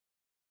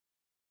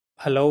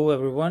Hello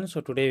everyone. So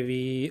today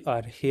we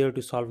are here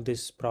to solve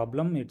this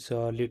problem. It's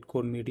a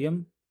LeetCode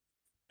medium.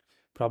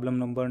 Problem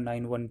number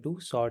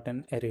 912, sort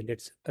an array.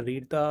 Let's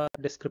read the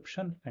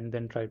description and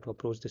then try to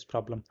approach this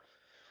problem.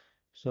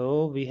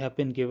 So we have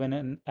been given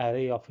an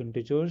array of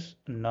integers,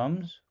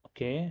 nums,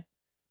 okay,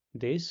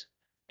 this,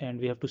 and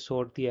we have to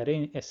sort the array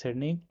in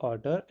ascending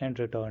order and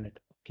return it.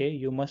 Okay,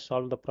 you must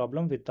solve the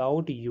problem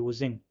without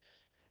using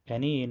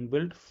any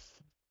inbuilt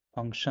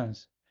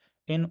functions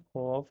in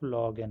O of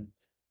log n,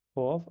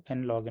 O of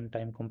n log n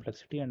time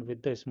complexity and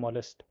with the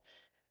smallest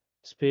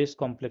space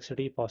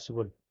complexity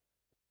possible.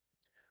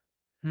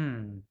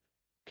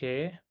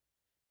 Okay.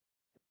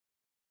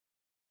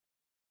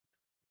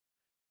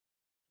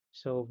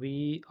 So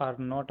we are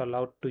not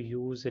allowed to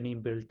use any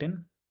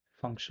built-in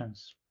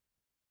functions.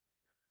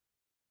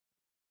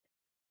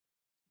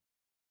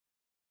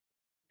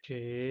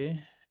 Okay.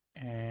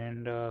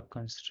 And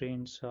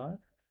constraints are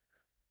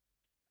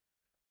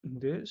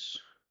this.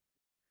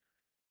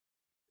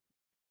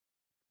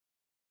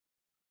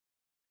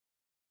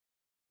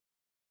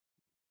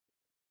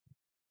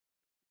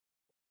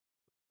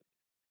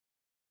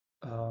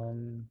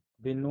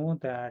 We know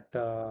that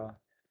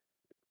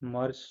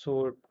merge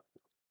sort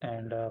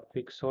and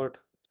quick sort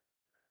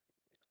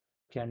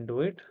can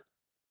do it.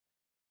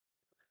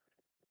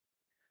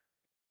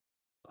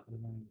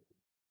 Um,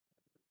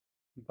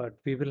 but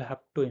we will have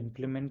to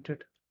implement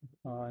it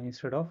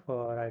instead of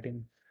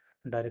writing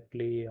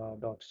directly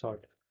dot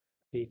sort.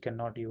 We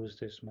cannot use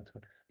this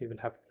method. We will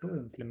have to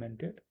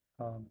implement it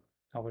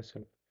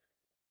ourselves.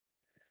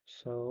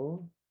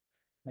 So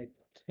I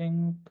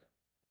think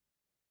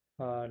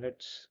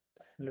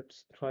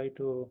let's try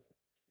to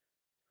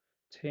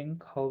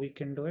think how we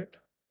can do it.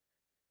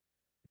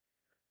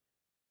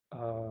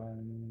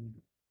 Um,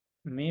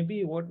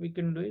 Maybe what we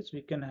can do is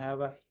we can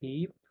have a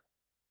heap,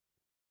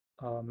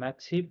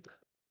 max heap,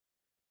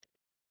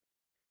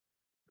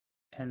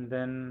 and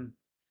then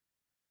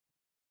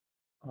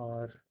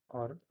or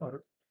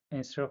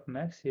instead of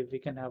max heap we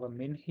can have a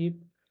min heap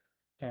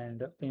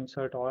and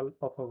insert all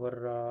of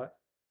our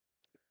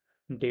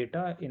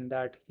data in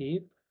that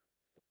heap,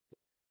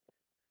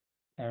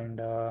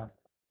 and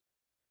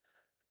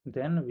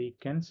then we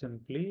can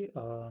simply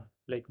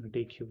like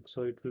dequeue.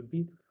 So it will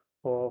be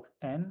of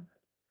n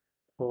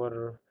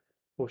for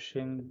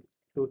pushing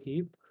to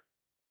heap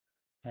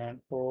and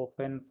of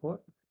n for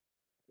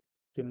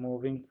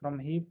removing from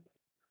heap,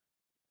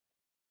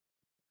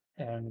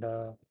 and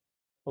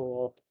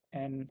of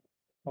n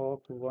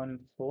of 1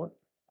 for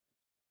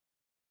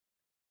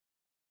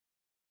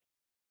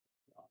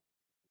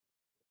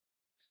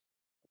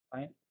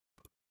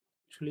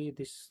actually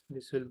this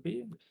will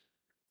be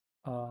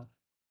uh,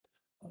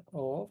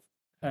 of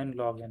n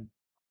log n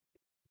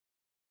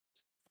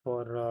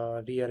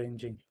for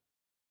rearranging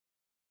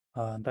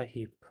the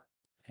heap,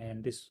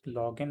 and this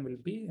log n will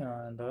be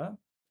the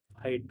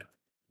height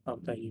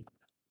of the heap.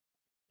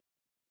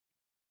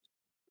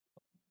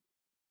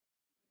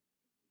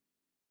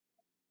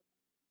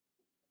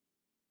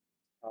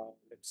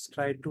 Let's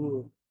try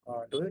to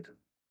do it.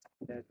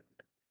 That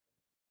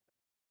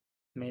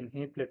main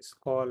heap, let's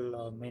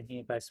call main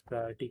heap as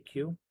priority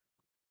queue.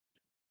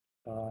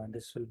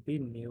 This will be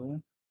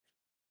new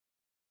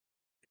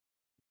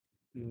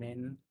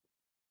min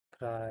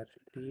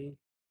priority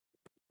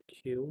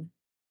queue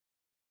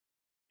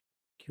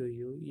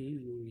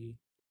QUEUE,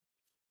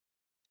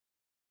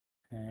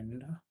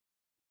 and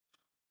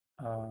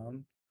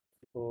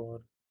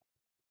for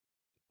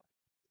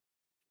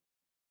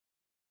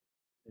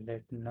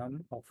let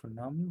num of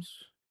nums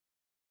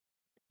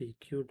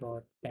pq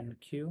dot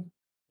nq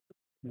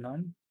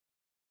num,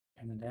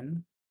 and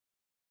then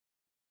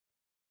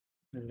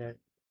let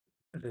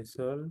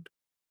result,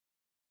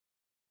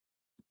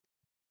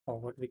 or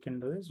what we can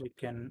do is we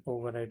can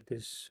override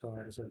this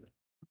result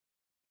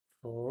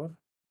for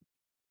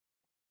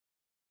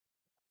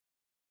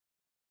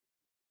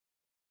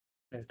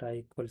let I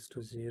equals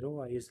to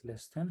 0, I is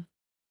less than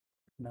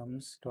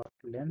nums dot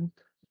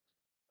length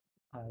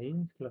I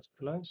plus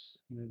plus,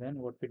 and then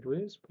what we do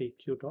is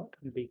pq dot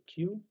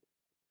bq,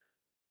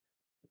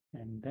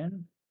 and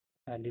then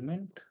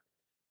element,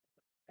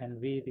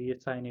 and we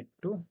reassign it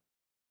to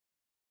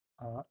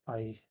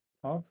I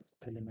of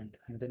element,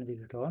 and then we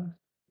return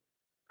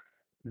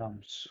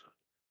nums.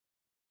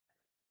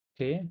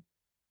 Okay,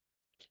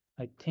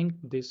 I think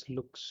this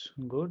looks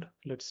good.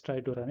 Let's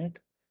try to run it.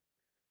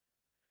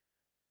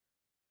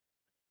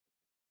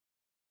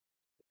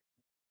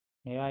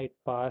 Yeah, it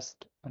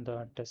passed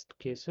the test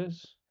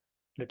cases.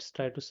 Let's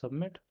try to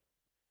submit.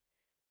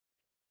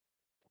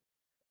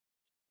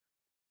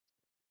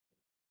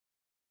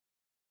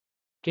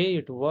 Okay,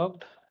 it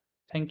worked.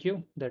 Thank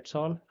you. That's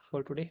all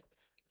for today.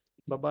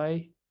 Bye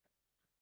bye.